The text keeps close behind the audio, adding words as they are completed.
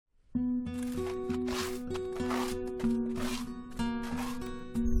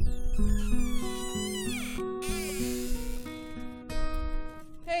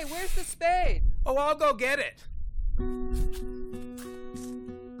I'll go get it.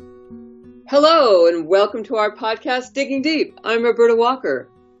 Hello, and welcome to our podcast, Digging Deep. I'm Roberta Walker.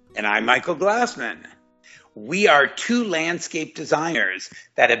 And I'm Michael Glassman. We are two landscape designers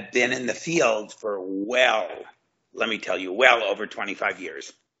that have been in the field for, let me tell you, well over 25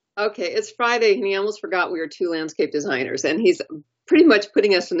 years. Okay, it's Friday, and he almost forgot we were two landscape designers, and he's pretty much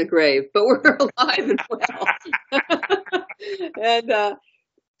putting us in the grave, but we're alive and well. And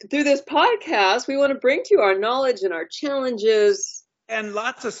through this podcast, we want to bring to you our knowledge and our challenges. And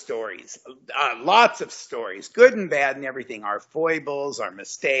lots of stories, good and bad and everything, our foibles, our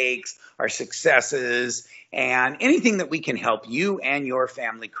mistakes, our successes, and anything that we can help you and your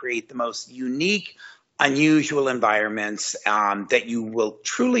family create the most unique, unusual environments that you will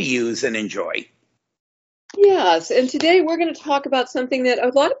truly use and enjoy. Yes, and today we're going to talk about something that a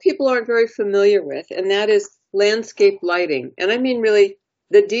lot of people aren't very familiar with, and that is landscape lighting. And I mean really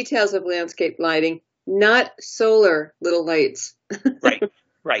the details of landscape lighting, not solar little lights.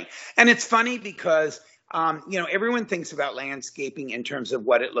 Right. And it's funny because, everyone thinks about landscaping in terms of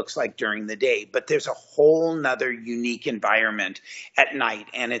what it looks like during the day, but there's a whole nother unique environment at night.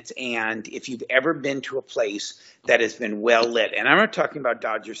 And if you've ever been to a place that has been well lit, and I'm not talking about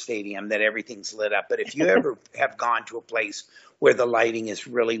Dodger Stadium that everything's lit up, but if you ever have gone to a place where the lighting is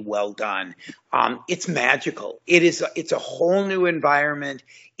really well done, it's magical. It's a whole new environment.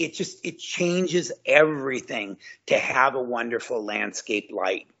 It changes everything to have a wonderful landscape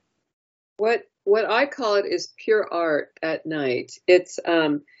light. What I call it is pure art at night. It's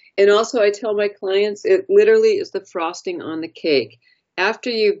and also I tell my clients it literally is the frosting on the cake. After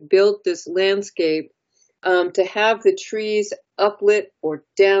you've built this landscape, to have the trees uplit or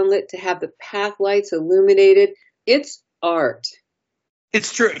downlit, to have the path lights illuminated, it's art.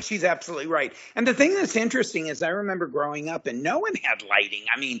 It's true. She's absolutely right. And the thing that's interesting is I remember growing up and no one had lighting.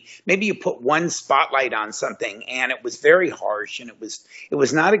 I mean, maybe you put one spotlight on something and it was very harsh and it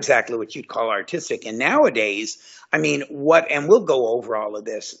was not exactly what you'd call artistic. And nowadays, I mean, and we'll go over all of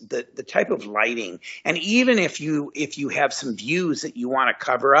this, the type of lighting. And even if you have some views that you want to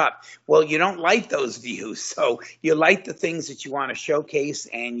cover up, well, you don't light those views. So you light the things that you want to showcase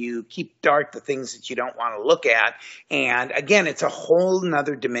and you keep dark the things that you don't want to look at. And again, it's a whole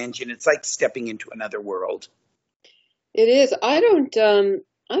another dimension. It's like stepping into another world. It is. I don't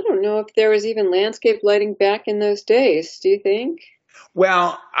know if there was even landscape lighting back in those days. Do you think?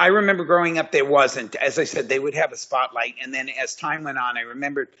 Well, I remember growing up, there wasn't. As I said, they would have a spotlight. And then as time went on, I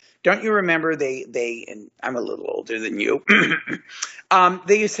remembered, don't you remember and I'm a little older than you.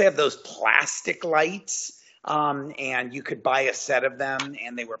 They used to have those plastic lights. And you could buy a set of them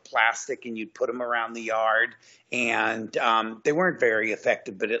and they were plastic and you'd put them around the yard and, they weren't very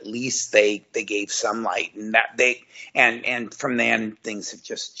effective, but at least they gave some light and from then things have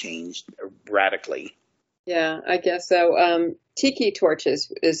just changed radically. Yeah, I guess so. Tiki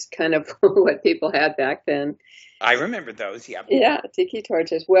torches is kind of what people had back then. I remember those. Yeah. Yeah. Tiki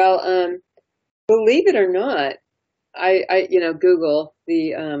torches. Well, believe it or not, I Google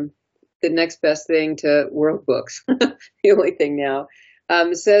the next best thing to World Books, the only thing now,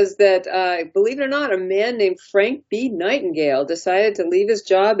 says that, believe it or not, a man named Frank B. Nightingale decided to leave his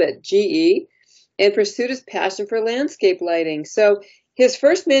job at GE and pursued his passion for landscape lighting. So his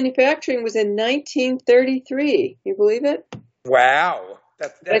first manufacturing was in 1933. You believe it? Wow.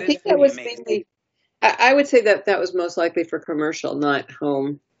 I think that was mainly, I would say that was most likely for commercial, not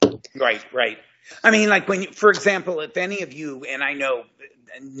home. Right. I mean, like for example, if any of you, and I know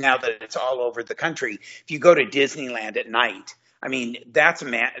now that it's all over the country, if you go to Disneyland at night, I mean, that's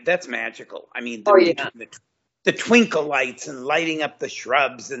magical. I mean, the twinkle lights and lighting up the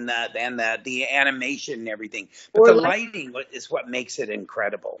shrubs and the animation and everything. But the lighting is what makes it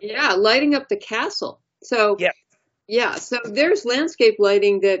incredible. Yeah, lighting up the castle. So yeah, so there's landscape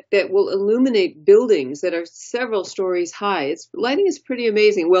lighting that will illuminate buildings that are several stories high. Lighting is pretty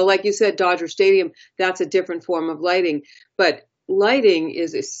amazing. Well, like you said, Dodger Stadium, that's a different form of lighting, but lighting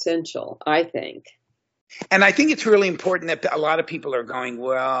is essential, I think. And I think it's really important that a lot of people are going,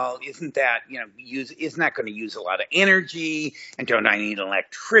 well, isn't that going to use a lot of energy? And don't I need an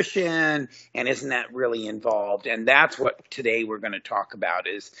electrician? And isn't that really involved? And that's what today we're going to talk about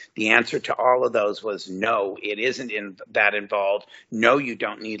is the answer to all of those was no, it isn't that involved. No, you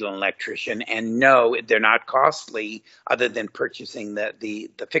don't need an electrician. And no, they're not costly other than purchasing the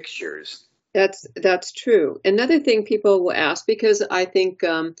fixtures. That's true. Another thing people will ask, because I think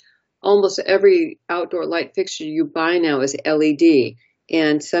almost every outdoor light fixture you buy now is LED.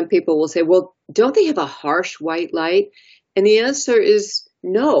 And some people will say, well, don't they have a harsh white light? And the answer is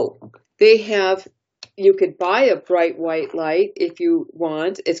no. They have, you could buy a bright white light if you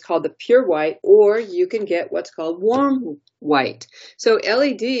want. It's called the pure white, or you can get what's called warm white. So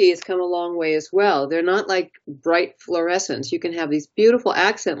LED has come a long way as well. They're not like bright fluorescents. You can have these beautiful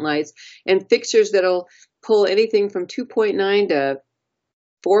accent lights and fixtures that'll pull anything from 2.9 to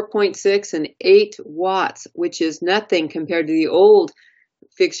 4.6 and 8 watts, which is nothing compared to the old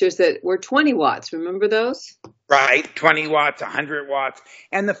fixtures that were 20 watts. Remember those? Right, 20 watts, 100 watts.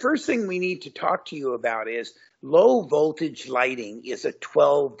 And the first thing we need to talk to you about is low voltage lighting is a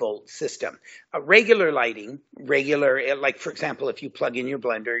 12-volt system. Regular lighting, like for example, if you plug in your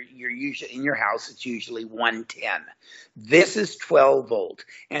blender, you're usually in your house, it's usually 110. This is 12 volt,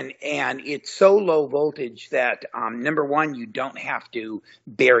 and it's so low voltage that number one, you don't have to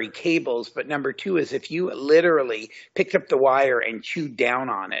bury cables, but number two is if you literally picked up the wire and chewed down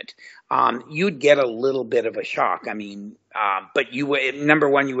on it, you'd get a little bit of a shock. I mean, but number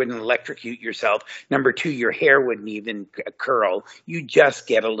one, you wouldn't electrocute yourself. Number two, your hair wouldn't even curl. You just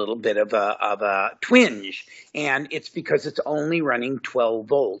get a little bit of a twinge, and it's because it's only running 12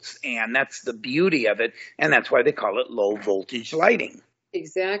 volts, and that's the beauty of it, and that's why they call it low voltage lighting.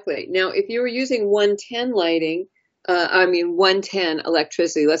 Exactly. Now, if you were using 110 lighting, 110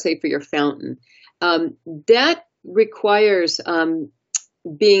 electricity, let's say for your fountain, that requires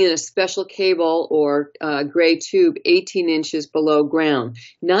being in a special cable or gray tube 18 inches below ground.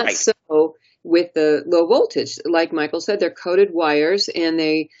 Not Right. so with the low voltage. Like Michael said, they're coated wires, and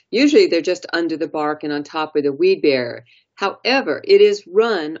they're just under the bark and on top of the weed barrier. However, it is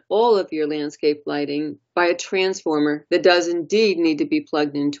run, all of your landscape lighting, by a transformer that does indeed need to be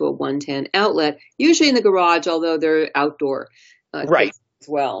plugged into a 110 outlet, usually in the garage, although they're outdoor Right. as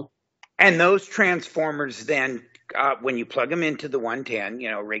well. And those transformers then, when you plug them into the 110,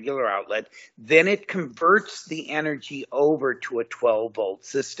 regular outlet, then it converts the energy over to a 12-volt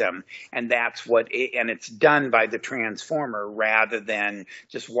system. And and it's done by the transformer rather than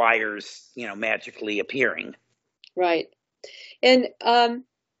just wires, magically appearing. Right. And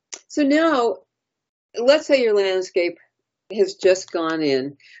so now, let's say your landscape has just gone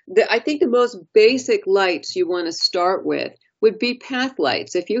in. I think the most basic lights you want to start with would be path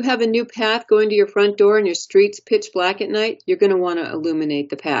lights. If you have a new path going to your front door and your street's pitch black at night, you're going to want to illuminate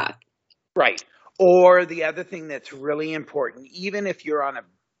the path. Right. Or the other thing that's really important, even if you're on a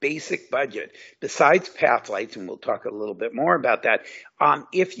basic budget, besides path lights, and we'll talk a little bit more about that,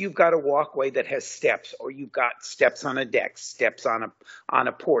 if you've got a walkway that has steps, or you've got steps on a deck, steps on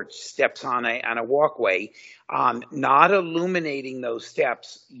a porch, steps on a walkway, not illuminating those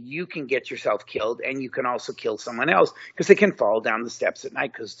steps, you can get yourself killed, and you can also kill someone else because they can fall down the steps at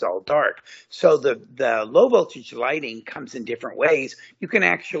night because it's all dark. So the low voltage lighting comes in different ways. You can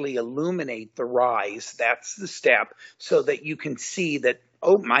actually illuminate the rise, that's the step, so that you can see that,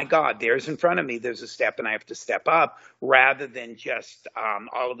 oh my God, there's in front of me, there's a step and I have to step up, rather than just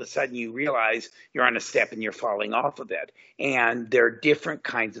all of a sudden you realize you're on a step and you're falling off of it. And there are different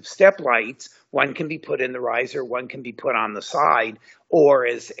kinds of step lights. One can be put in the riser, one can be put on the side, or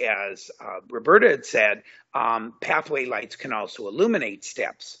as Roberta had said, pathway lights can also illuminate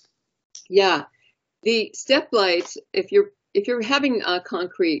steps. Yeah, the step lights, if you're having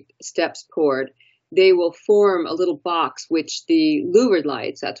concrete steps poured, they will form a little box which the louvered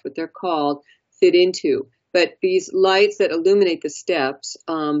lights, that's what they're called, fit into. But these lights that illuminate the steps,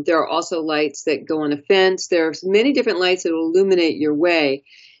 there are also lights that go on a fence. There's many different lights that will illuminate your way.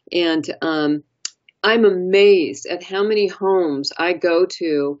 And I'm amazed at how many homes I go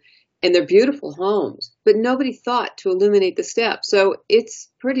to, and they're beautiful homes, but nobody thought to illuminate the steps. So it's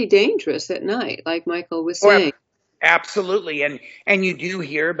pretty dangerous at night, like Michael was saying. Absolutely. And you do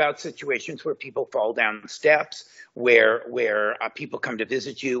hear about situations where people fall down steps, where people come to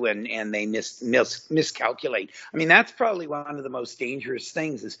visit you and they miscalculate. I mean, that's probably one of the most dangerous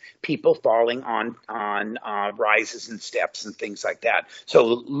things, is people falling on rises and steps and things like that. So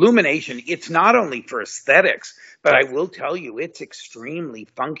illumination, it's not only for aesthetics, but I will tell you, it's extremely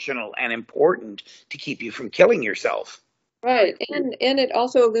functional and important to keep you from killing yourself. Right, and it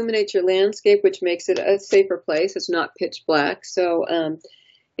also illuminates your landscape, which makes it a safer place. It's not pitch black, so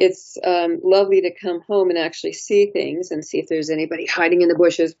it's lovely to come home and actually see things and see if there's anybody hiding in the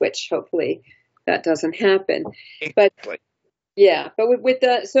bushes, which hopefully that doesn't happen. But yeah, but with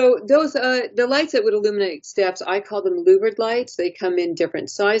the lights that would illuminate steps, I call them louvered lights. They come in different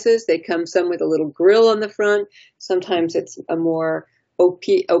sizes. They come some with a little grill on the front. Sometimes it's a more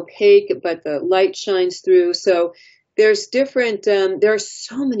opaque, but the light shines through. So there's there are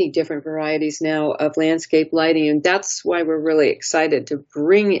so many different varieties now of landscape lighting, and that's why we're really excited to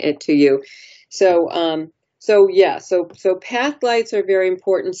bring it to you. So So yeah, so path lights are very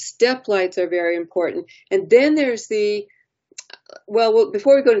important. Step lights are very important. And then there's before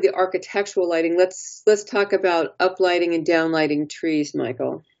we go to the architectural lighting, let's talk about uplighting and downlighting trees,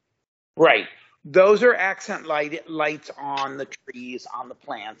 Michael. Right. Those are accent lights on the trees, on the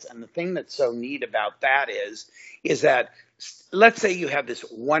plants. And the thing that's so neat about that is that let's say you have this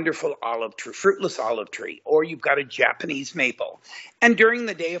wonderful olive tree, fruitless olive tree, or you've got a Japanese maple. And during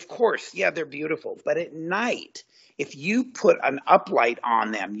the day, of course, yeah, they're beautiful. But at night, if you put an uplight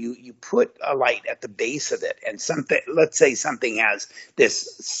on them, you put a light at the base of it, and something, let's say something has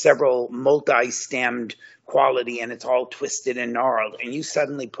this several multi-stemmed quality and it's all twisted and gnarled, and you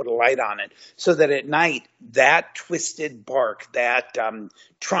suddenly put a light on it so that at night that twisted bark, that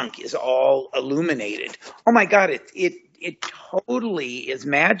trunk is all illuminated. Oh my God, it totally is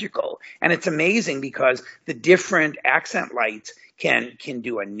magical. And it's amazing because the different accent lights can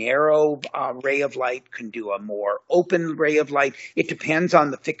do a narrow ray of light, can do a more open ray of light. It depends on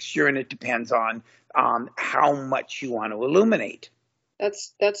the fixture, and it depends on how much you want to illuminate.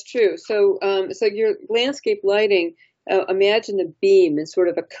 That's true. So so your landscape lighting, imagine the beam in sort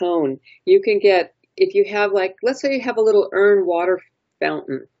of a cone. You can get, if you have, like, let's say you have a little urn water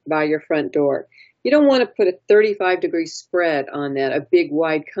fountain by your front door. You don't want to put a 35-degree spread on that, a big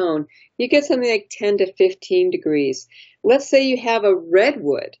wide cone. You get something like 10 to 15 degrees. Let's say you have a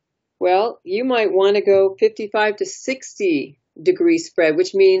redwood. Well, you might want to go 55 to 60-degree spread,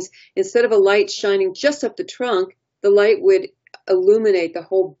 which means instead of a light shining just up the trunk, the light would illuminate the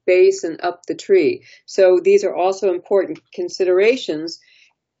whole base and up the tree. So these are also important considerations.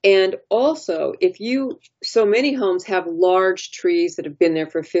 And also, so many homes have large trees that have been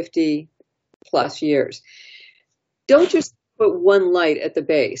there for 50 plus years. Don't just put one light at the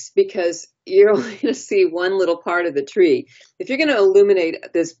base, because you're only going to see one little part of the tree. If you're going to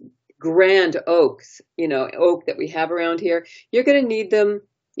illuminate this grand oak that we have around here, you're going to need them,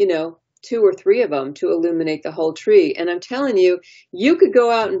 2 or 3 of them to illuminate the whole tree. And I'm telling you, you could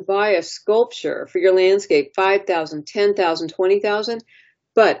go out and buy a sculpture for your landscape, 5,000, 10,000, 20,000,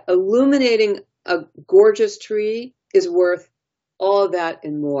 but illuminating a gorgeous tree is worth all of that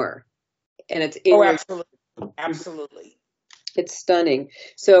and more. And it's absolutely. Absolutely. It's stunning.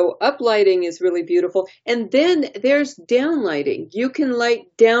 So uplighting is really beautiful. And then there's downlighting. You can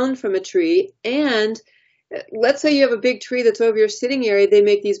light down from a tree, and let's say you have a big tree that's over your sitting area. They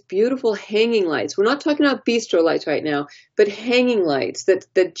make these beautiful hanging lights. We're not talking about bistro lights right now, but hanging lights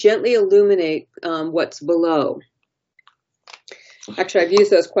that gently illuminate what's below. Actually, I've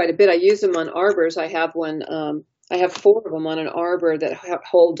used those quite a bit. I use them on arbors. I have one. I have 4 of them on an arbor that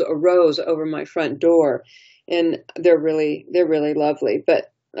holds a rose over my front door, and they're really lovely.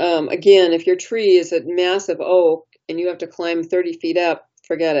 But again, if your tree is a massive oak and you have to climb 30 feet up,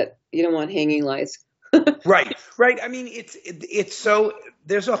 forget it. You don't want hanging lights. Right. I mean, it's so,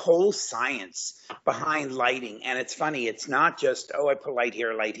 there's a whole science behind lighting, and it's funny. It's not just, I put light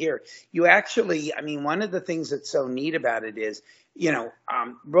here, light here. You actually, I mean, one of the things that's so neat about it is,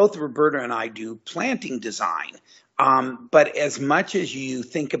 both Roberta and I do planting design. But as much as you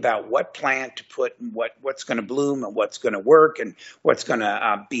think about what plant to put and what's going to bloom and what's going to work and what's going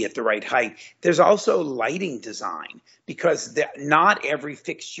to be at the right height, there's also lighting design, because not every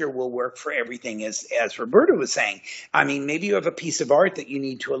fixture will work for everything, as Roberta was saying. I mean, maybe you have a piece of art that you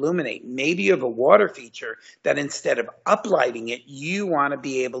need to illuminate. Maybe you have a water feature that instead of uplighting it, you want to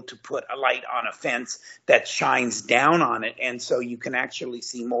be able to put a light on a fence that shines down on it, and so you can actually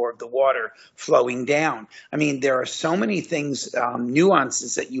see more of the water flowing down. I mean, there are so many things,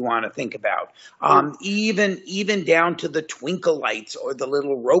 nuances that you want to think about, even down to the twinkle lights or the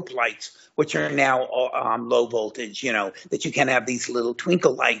little rope lights, which are now low voltage, that you can have these little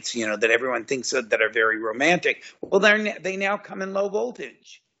twinkle lights, that everyone thinks that are very romantic. Well, they now come in low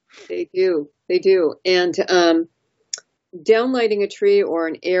voltage. They do. And downlighting a tree or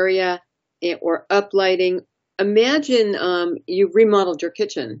an area, or uplighting. Imagine you remodeled your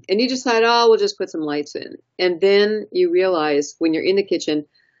kitchen and you decide, we'll just put some lights in. And then you realize when you're in the kitchen,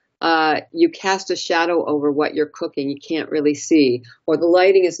 you cast a shadow over what you're cooking. You can't really see, or the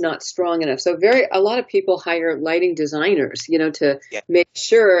lighting is not strong enough. So a lot of people hire lighting designers, to make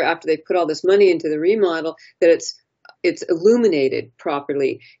sure after they put all this money into the remodel that it's illuminated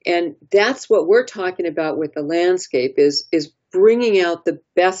properly. And that's what we're talking about with the landscape is bringing out the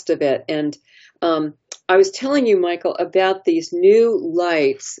best of it. And I was telling you, Michael, about these new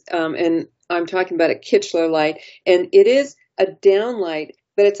lights, and I'm talking about a Kichler light, and it is a downlight,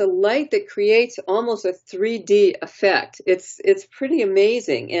 but it's a light that creates almost a 3D effect. It's pretty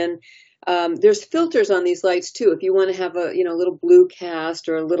amazing. And There's filters on these lights too. If you want to have a, little blue cast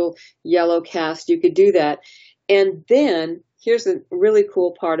or a little yellow cast, you could do that. And then here's the really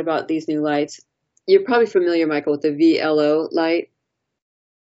cool part about these new lights. You're probably familiar, Michael, with the VLO light.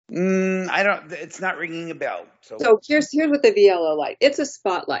 I don't. It's not ringing a bell. So here's what the VLO light. It's a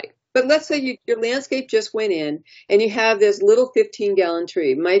spotlight. But let's say your landscape just went in and you have this little 15-gallon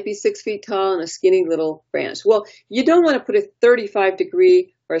tree, might be 6 feet tall and a skinny little branch. Well, you don't want to put a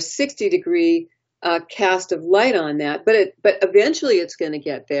 35-degree or a 60-degree cast of light on that, but eventually it's going to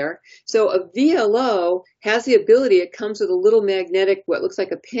get there. So a VLO has the ability, it comes with a little magnetic, what looks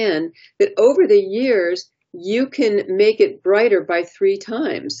like a pen, that over the years you can make it brighter by 3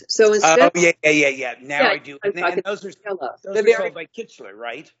 times. So instead, yeah. Now I do. And those are sold by Kichler,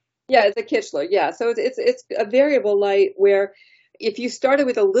 right? Yeah, it's a Kichler. Yeah, so it's a variable light where if you started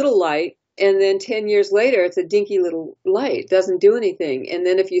with a little light and then 10 years later it's a dinky little light, doesn't do anything. And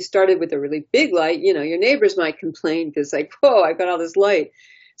then if you started with a really big light, your neighbors might complain because like, whoa, I've got all this light.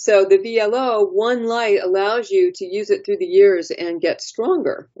 So the VLO, one light allows you to use it through the years and get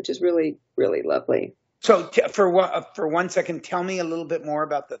stronger, which is really, really lovely. So for 1 second, tell me a little bit more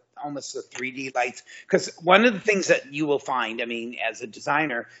about the 3D lights, because one of the things that you will find, I mean, as a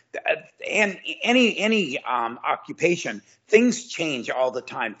designer and any occupation, things change all the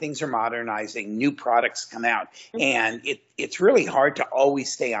time. Things are modernizing, new products come out, and it's really hard to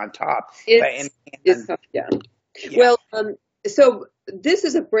always stay on top. It's tough, yeah. Well, so this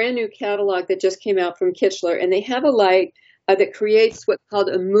is a brand new catalog that just came out from Kichler, and they have a light that creates what's called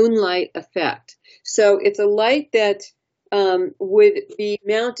a moonlight effect. So it's a light that would be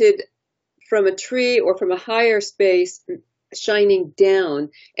mounted from a tree or from a higher space shining down,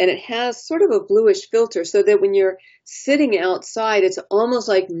 and it has sort of a bluish filter so that when you're sitting outside, it's almost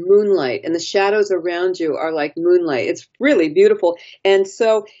like moonlight, and the shadows around you are like moonlight. It's really beautiful. And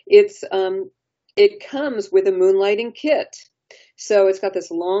so it comes with a moonlighting kit. So it's got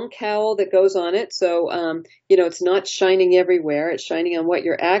this long cowl that goes on it. So, it's not shining everywhere. It's shining on what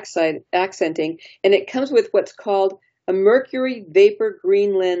you're accenting. And it comes with what's called a mercury vapor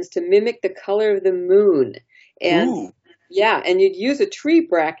green lens to mimic the color of the moon. And Ooh. Yeah, and you'd use a tree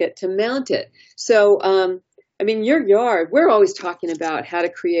bracket to mount it. So, your yard, we're always talking about how to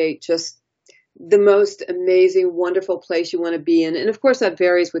create just the most amazing, wonderful place you want to be in. And of course that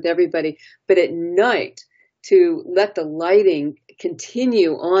varies with everybody, but at night, to let the lighting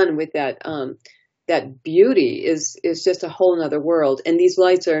continue on with that beauty is just a whole nother world. And these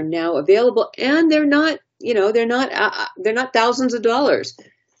lights are now available, and they're not thousands of dollars.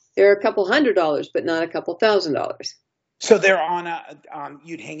 They're a couple $100, but not a couple $1,000. So they're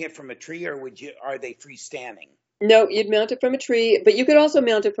you'd hang it from a tree, or are they freestanding? No, you'd mount it from a tree, but you could also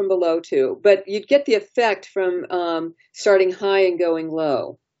mount it from below too. But you'd get the effect from starting high and going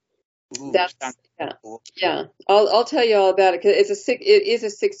low. Ooh, cool. Yeah. I'll tell you all about it because it is a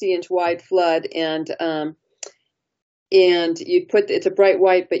 60-inch wide flood, and it's a bright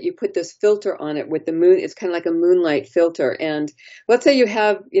white, but you put this filter on it with the moon. It's kind of like a moonlight filter. And let's say you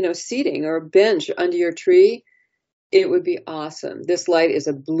have seating or a bench under your tree, it would be awesome. This light is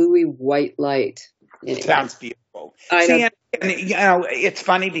a bluey white light. Anyway. Sounds beautiful. It's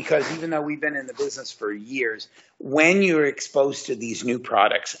funny because even though we've been in the business for years, when you're exposed to these new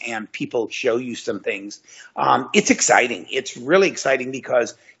products and people show you some things, it's exciting. It's really exciting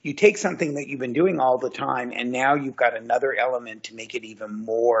because you take something that you've been doing all the time, and now you've got another element to make it even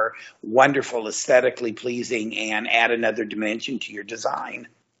more wonderful, aesthetically pleasing, and add another dimension to your design.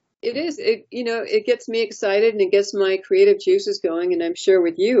 It is. It gets me excited, and it gets my creative juices going, and I'm sure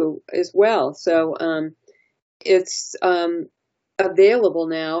with you as well. So it's available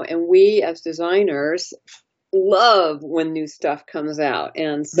now, and we as designers love when new stuff comes out.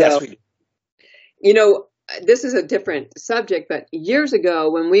 And so, yes, we do. This is a different subject, but years ago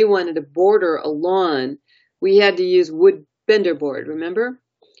when we wanted to border a lawn, we had to use wood bender board, remember?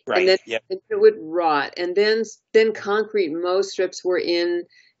 Right. And then it would rot, and then concrete mow strips were in.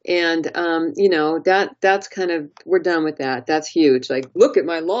 And, that's kind of, we're done with that. That's huge. Like, look at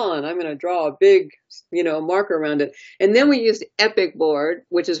my lawn. I'm going to draw a big, marker around it. And then we used Epic board,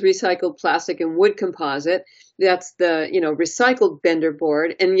 which is recycled plastic and wood composite. That's the, recycled bender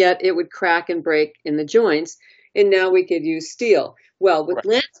board. And yet it would crack and break in the joints. And now we could use steel. Well, with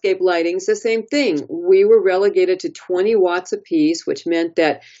landscape lighting, it's the same thing. We were relegated to 20 watts apiece, which meant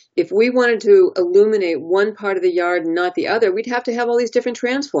that if we wanted to illuminate one part of the yard and not the other, we'd have to have all these different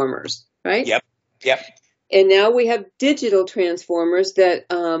transformers, right? Yep. And now we have digital transformers that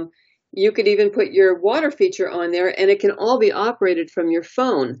you could even put your water feature on there, and it can all be operated from your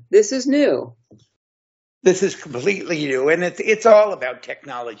phone. This is new. This is completely new, and it's all about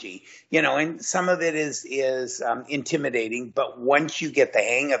technology, and some of it is intimidating. But once you get the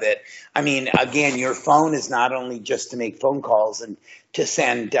hang of it, I mean, again, your phone is not only just to make phone calls and to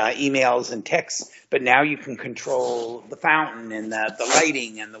send emails and texts, but now you can control the fountain and the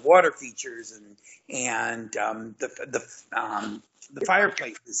lighting and the water features and the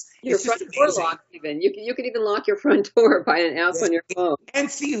fireplaces. Your It's just front door amazing. lock, even you can even lock your front door by an app on your phone. And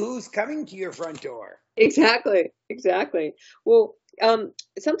see who's coming to your front door. Exactly, exactly. Well,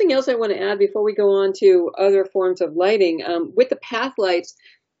 something else I want to add before we go on to other forms of lighting, with the path lights,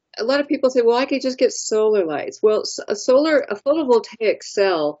 a lot of people say, well, I could just get solar lights. Well, a photovoltaic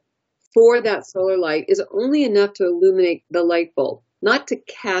cell for that solar light is only enough to illuminate the light bulb, not to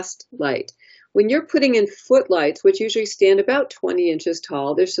cast light. When you're putting in footlights, which usually stand about 20 inches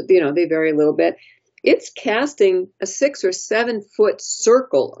tall, they vary a little bit. It's casting a 6 or 7 foot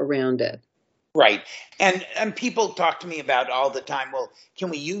circle around it. Right. And people talk to me about all the time, well, can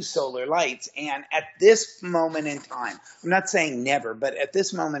we use solar lights? And at this moment in time, I'm not saying never, but at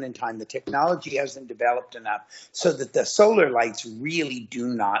this moment in time, the technology hasn't developed enough so that the solar lights really do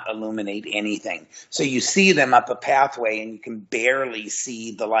not illuminate anything. So you see them up a pathway and you can barely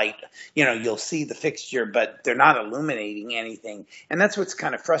see the light. You'll see the fixture, but they're not illuminating anything. And that's what's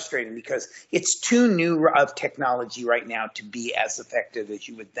kind of frustrating because it's too new of technology right now to be as effective as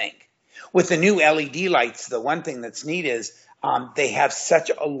you would think. With the new LED lights, the one thing that's neat is they have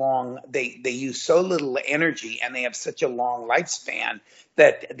they use so little energy and they have such a long lifespan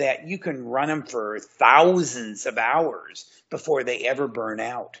that you can run them for thousands of hours before they ever burn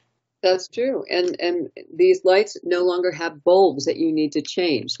out. That's true. And these lights no longer have bulbs that you need to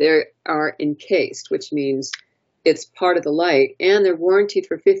change. They are encased, which means it's part of the light, and they're warranted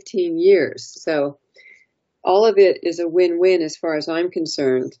for 15 years. So all of it is a win-win as far as I'm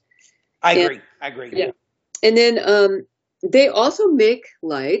concerned. I agree. Yeah. And then they also make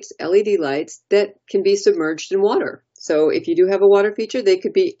lights, LED lights, that can be submerged in water. So if you do have a water feature, they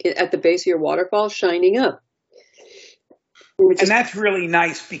could be at the base of your waterfall shining up. And that's really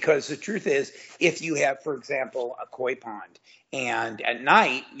nice because the truth is, if you have, for example, a koi pond and at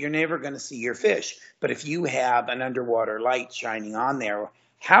night, you're never going to see your fish. But if you have an underwater light shining on there,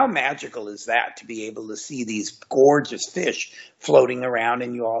 how magical is that to be able to see these gorgeous fish floating around,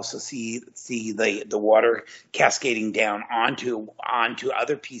 and you also see the water cascading down onto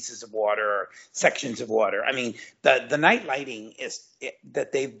other pieces of water or sections of water. I mean, the night lighting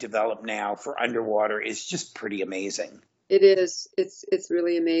that they've developed now for underwater is just pretty amazing. It is. It's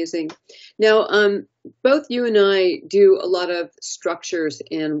really amazing. Now, both you and I do a lot of structures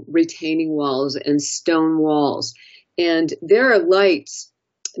and retaining walls and stone walls, and there are lights.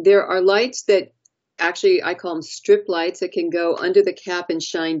 There are lights that actually I call them strip lights that can go under the cap and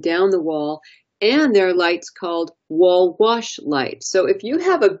shine down the wall. And there are lights called wall wash lights. So if you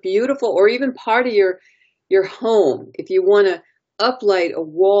have a beautiful, or even part of your home, if you want to uplight a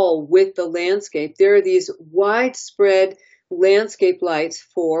wall with the landscape, there are these widespread landscape lights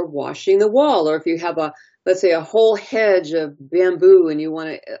for washing the wall. Or if you have let's say a whole hedge of bamboo and you want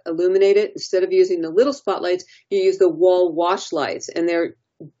to illuminate it, instead of using the little spotlights, you use the wall wash lights, and they're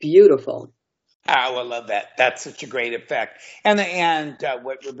beautiful. Oh, I love that. That's such a great effect. And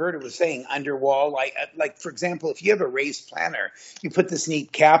what Roberta was saying, underwall, like for example, if you have a raised planter, you put this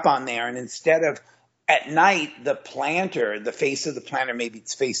neat cap on there, and instead of at night the planter, the face of the planter, maybe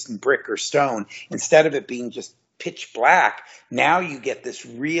it's faced in brick or stone, instead of it being just pitch black, now you get this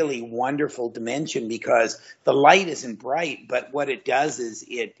really wonderful dimension because the light isn't bright, but what it does is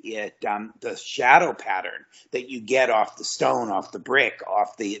the shadow pattern that you get off the stone, off the brick,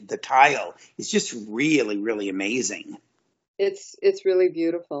 off the tile is just really, really amazing. It's really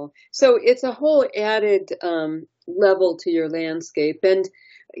beautiful. So it's a whole added level to your landscape. And,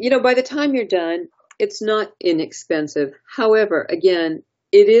 by the time you're done, it's not inexpensive. However, again,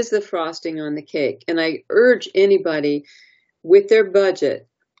 it is the frosting on the cake. And I urge anybody with their budget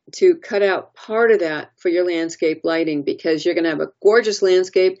to cut out part of that for your landscape lighting, because you're going to have a gorgeous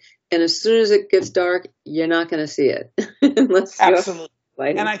landscape. And as soon as it gets dark, you're not going to see it. Unless Absolutely.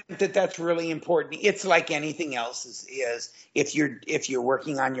 And I think that that's really important. It's like anything else is if you're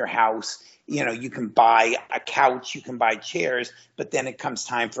working on your house, you can buy a couch, you can buy chairs, but then it comes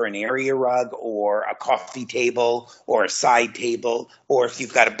time for an area rug or a coffee table or a side table, or if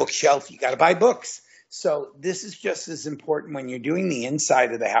you've got a bookshelf, you got to buy books. So this is just as important when you're doing the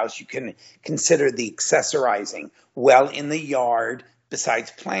inside of the house. You can consider the accessorizing. Well, in the yard,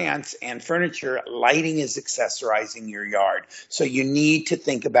 besides plants and furniture, lighting is accessorizing your yard. So you need to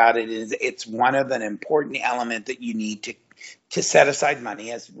think about it as it's one of an important element that you need to set aside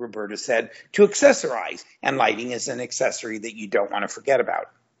money, as Roberta said, to accessorize. And lighting is an accessory that you don't want to forget about.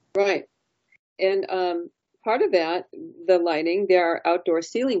 Right. And part of that, the lighting, there are outdoor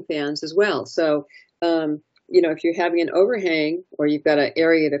ceiling fans as well. So, if you're having an overhang or you've got an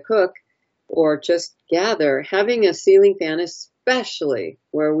area to cook or just gather, having a ceiling fan, especially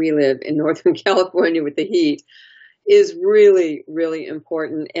where we live in Northern California with the heat, is really, really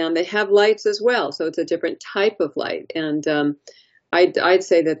important. And they have lights as well. So it's a different type of light. And I'd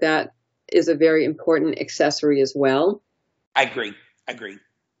say that is a very important accessory as well. I agree.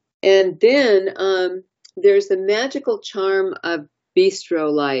 And then there's the magical charm of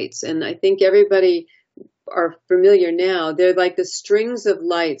bistro lights. And I think everybody are familiar now. They're like the strings of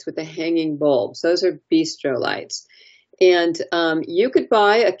lights with the hanging bulbs. Those are bistro lights. And you could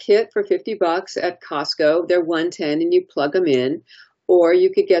buy a kit for $50 at Costco. They're 110 and you plug them in. Or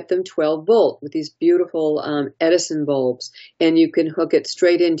you could get them 12 volt with these beautiful Edison bulbs. And you can hook it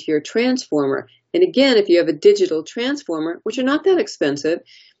straight into your transformer. And again, if you have a digital transformer, which are not that expensive,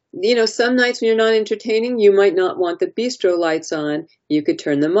 some nights when you're not entertaining, you might not want the bistro lights on. You could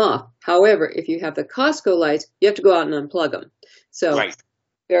turn them off. However, if you have the Costco lights, you have to go out and unplug them. So right.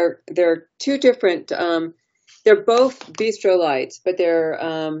 they're two different, they're both bistro lights, but they're,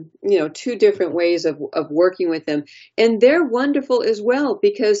 two different ways of working with them. And they're wonderful as well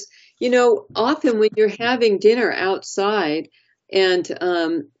because, often when you're having dinner outside and,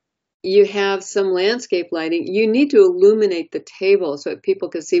 you have some landscape lighting, you need to illuminate the table so that people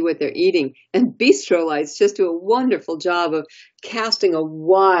can see what they're eating. And bistro lights just do a wonderful job of casting a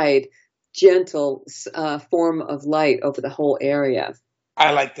wide, gentle form of light over the whole area.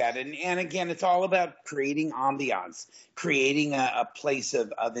 I like that. And again, it's all about creating ambiance, creating a place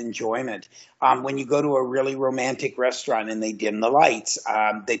of enjoyment. When you go to a really romantic restaurant and they dim the lights,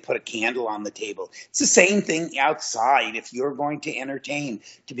 they put a candle on the table. It's the same thing outside. If you're going to entertain,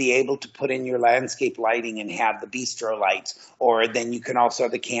 to be able to put in your landscape lighting and have the bistro lights, or then you can also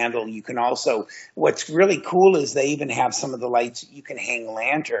have the candle. You can also, what's really cool is they even have some of the lights, you can hang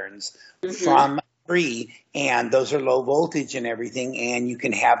lanterns from free, and those are low voltage and everything, and you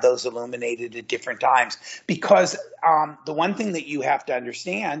can have those illuminated at different times. Because the one thing that you have to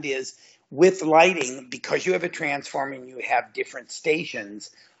understand is with lighting, because you have a transformer and you have different stations,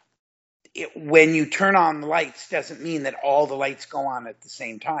 when you turn on the lights doesn't mean that all the lights go on at the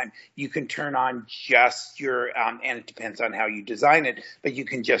same time. You can turn on just your, and it depends on how you design it, but you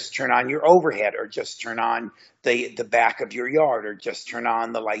can just turn on your overhead or just turn on the back of your yard or just turn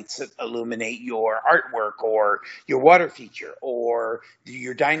on the lights that illuminate your artwork or your water feature or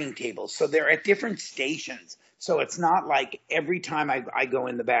your dining table. So they're at different stations. So it's not like every time I go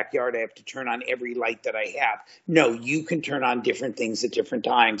in the backyard, I have to turn on every light that I have. No, you can turn on different things at different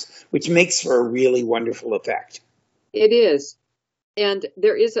times, which makes for a really wonderful effect. It is. And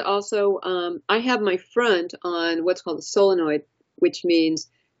there is also, I have my front on what's called a solenoid, which means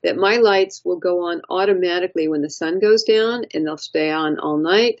that my lights will go on automatically when the sun goes down and they'll stay on all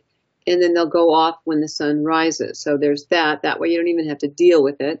night. And then they'll go off when the sun rises. So there's that. That way you don't even have to deal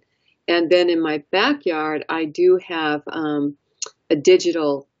with it. And then in my backyard, I do have a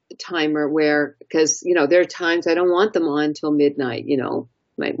digital timer where, because, there are times I don't want them on until midnight,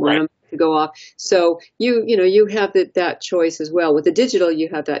 might want them to go off. So you have that choice as well. With the digital, you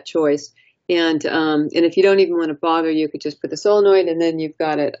have that choice. And if you don't even want to bother, you could just put the solenoid and then you've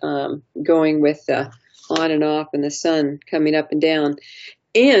got it going with the on and off and the sun coming up and down.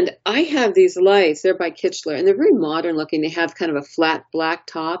 And I have these lights, they're by Kichler, and they're very modern looking. They have kind of a flat black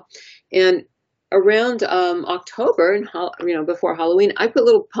top. And around October, and before Halloween, I put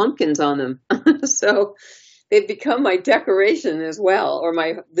little pumpkins on them. So they've become my decoration as well, or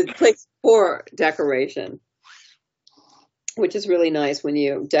the place for decoration, which is really nice when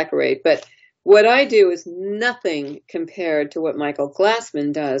you decorate. But what I do is nothing compared to what Michael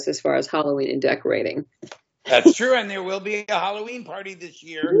Glassman does as far as Halloween and decorating. That's true, and there will be a Halloween party this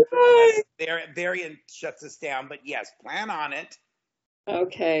year. Variant shuts us down, but yes, plan on it.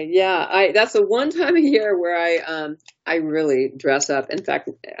 Okay, yeah, that's the one time a year where I really dress up. In fact,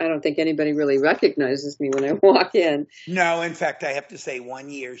 I don't think anybody really recognizes me when I walk in. No, in fact, I have to say,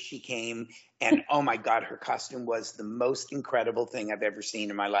 one year she came, and oh my God, her costume was the most incredible thing I've ever seen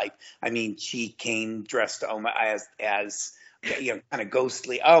in my life. I mean, she came dressed as kind of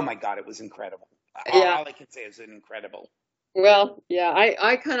ghostly. Oh my God, it was incredible. Yeah. All I can say is incredible. Well, yeah,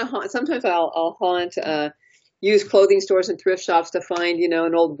 I kind of haunt. Sometimes I'll haunt use clothing stores and thrift shops to find,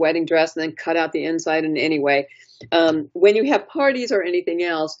 an old wedding dress and then cut out the inside. And anyway, when you have parties or anything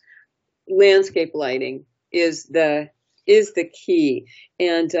else, landscape lighting is the key.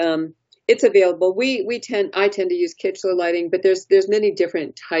 And it's available. I tend to use Kichler lighting, but there's many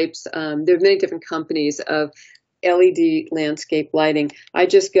different types. There's many different companies of LED landscape lighting. I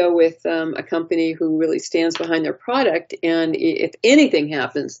just go with a company who really stands behind their product, and if anything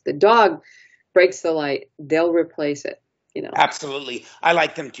happens, the dog breaks the light, they'll replace it. You know, Absolutely. I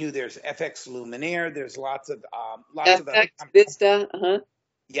like them too. There's FX Luminaire. There's lots of other FX, Vista,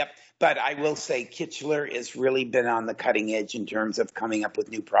 Yep. But I will say Kichler has really been on the cutting edge in terms of coming up with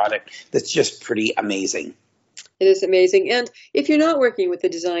new product that's just pretty amazing. It is amazing. And if you're not working with a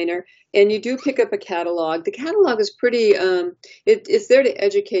designer and you do pick up a catalog, the catalog is pretty, it's there to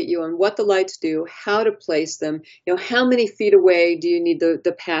educate you on what the lights do, how to place them, you know, how many feet away do you need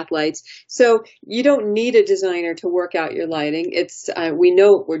the path lights. So you don't need a designer to work out your lighting. We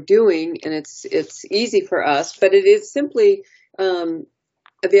know what we're doing, and it's easy for us, but it is simply,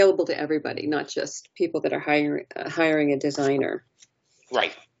 available to everybody, not just people that are hiring a designer.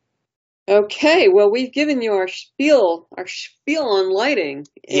 Right. Okay, well, we've given you our spiel on lighting.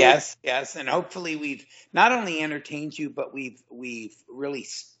 Yes, yes, and hopefully we've not only entertained you, but we've really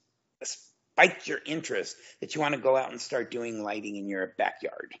spiked your interest that you want to go out and start doing lighting in your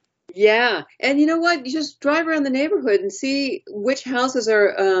backyard. Yeah, and you know what? You just drive around the neighborhood and see which houses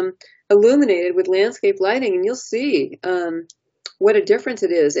are illuminated with landscape lighting, and you'll see what a difference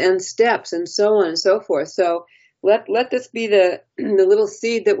it is, and steps, and so on and so forth. So let this be the little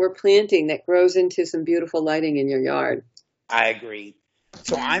seed that we're planting that grows into some beautiful lighting in your yard. I agree.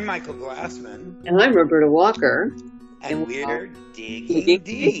 So I'm Michael Glassman. And I'm Roberta Walker. And we're digging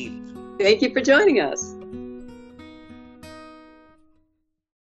deep. Thank you for joining us.